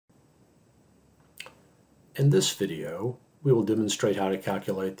In this video, we will demonstrate how to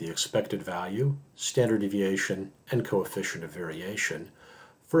calculate the expected value, standard deviation, and coefficient of variation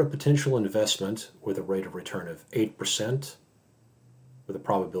for a potential investment with a rate of return of 8%, with a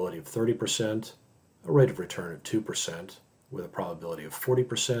probability of 30%, a rate of return of 2%, with a probability of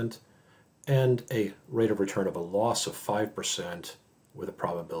 40%, and a rate of return of a loss of 5% with a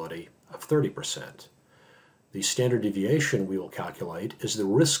probability of 30%. The standard deviation we will calculate is the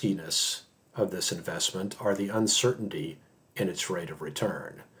riskiness of this investment, or the uncertainty in its rate of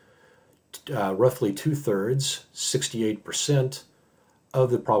return. Roughly 2/3, 68%,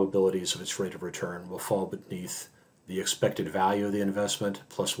 of the probabilities of its rate of return will fall beneath the expected value of the investment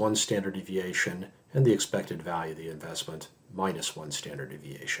plus one standard deviation and the expected value of the investment minus one standard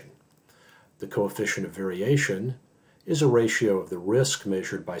deviation. The coefficient of variation is a ratio of the risk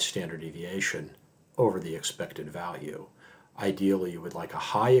measured by standard deviation over the expected value. Ideally, you would like a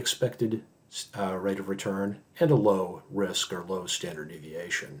high expected rate of return and a low risk or low standard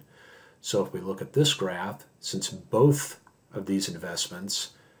deviation. So if we look at this graph, since both of these investments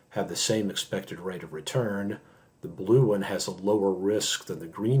have the same expected rate of return, the blue one has a lower risk than the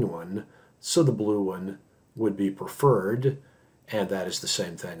green one, so the blue one would be preferred, and that is the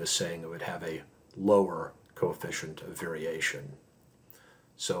same thing as saying it would have a lower coefficient of variation.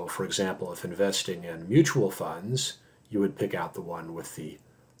 So for example, if investing in mutual funds, you would pick out the one with the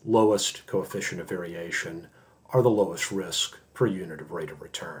lowest coefficient of variation or the lowest risk per unit of rate of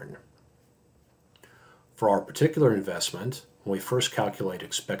return. For our particular investment, when we first calculate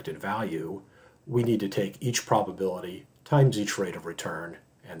expected value, we need to take each probability times each rate of return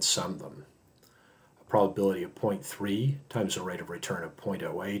and sum them. A probability of 0.3 times a rate of return of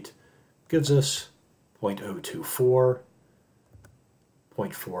 0.08 gives us 0.024.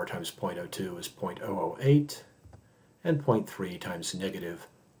 0.4 times 0.02 is 0.008, and 0.3 times negative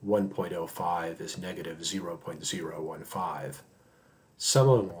 1.05 is negative 0.015.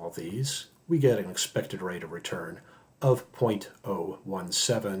 Summing all these, we get an expected rate of return of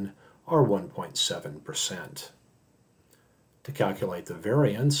 0.017, or 1.7%. To calculate the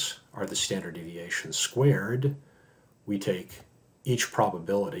variance, or the standard deviation squared, we take each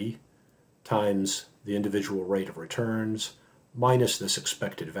probability times the individual rate of returns minus this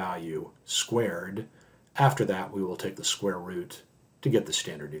expected value squared. After that, we will take the square root to get the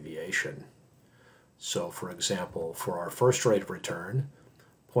standard deviation. So for example, for our first rate of return,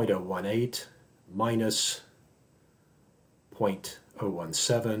 0.018 minus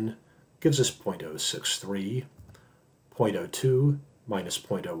 0.017 gives us 0.063. 0.02 minus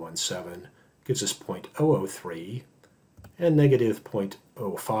 0.017 gives us 0.003, and negative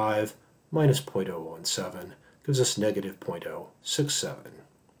 0.05 minus 0.017 gives us negative 0.067.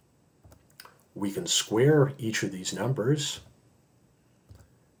 We can square each of these numbers,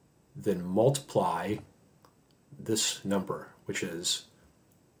 then multiply this number, which is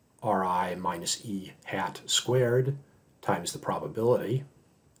Ri minus E hat squared, times the probability.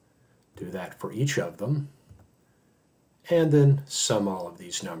 Do that for each of them, and then sum all of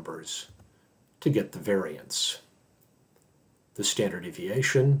these numbers to get the variance. The standard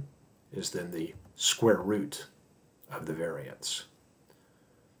deviation is then the square root of the variance.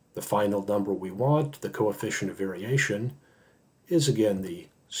 The final number we want, the coefficient of variation, is again the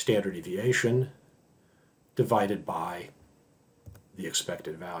standard deviation divided by the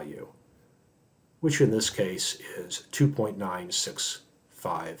expected value, which in this case is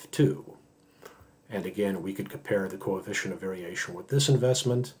 2.9652. And again, we could compare the coefficient of variation with this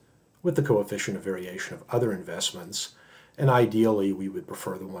investment with the coefficient of variation of other investments, and ideally we would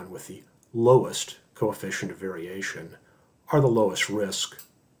prefer the one with the lowest coefficient of variation or the lowest risk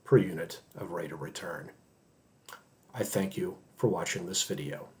per unit of rate of return. I thank you for watching this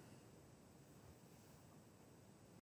video.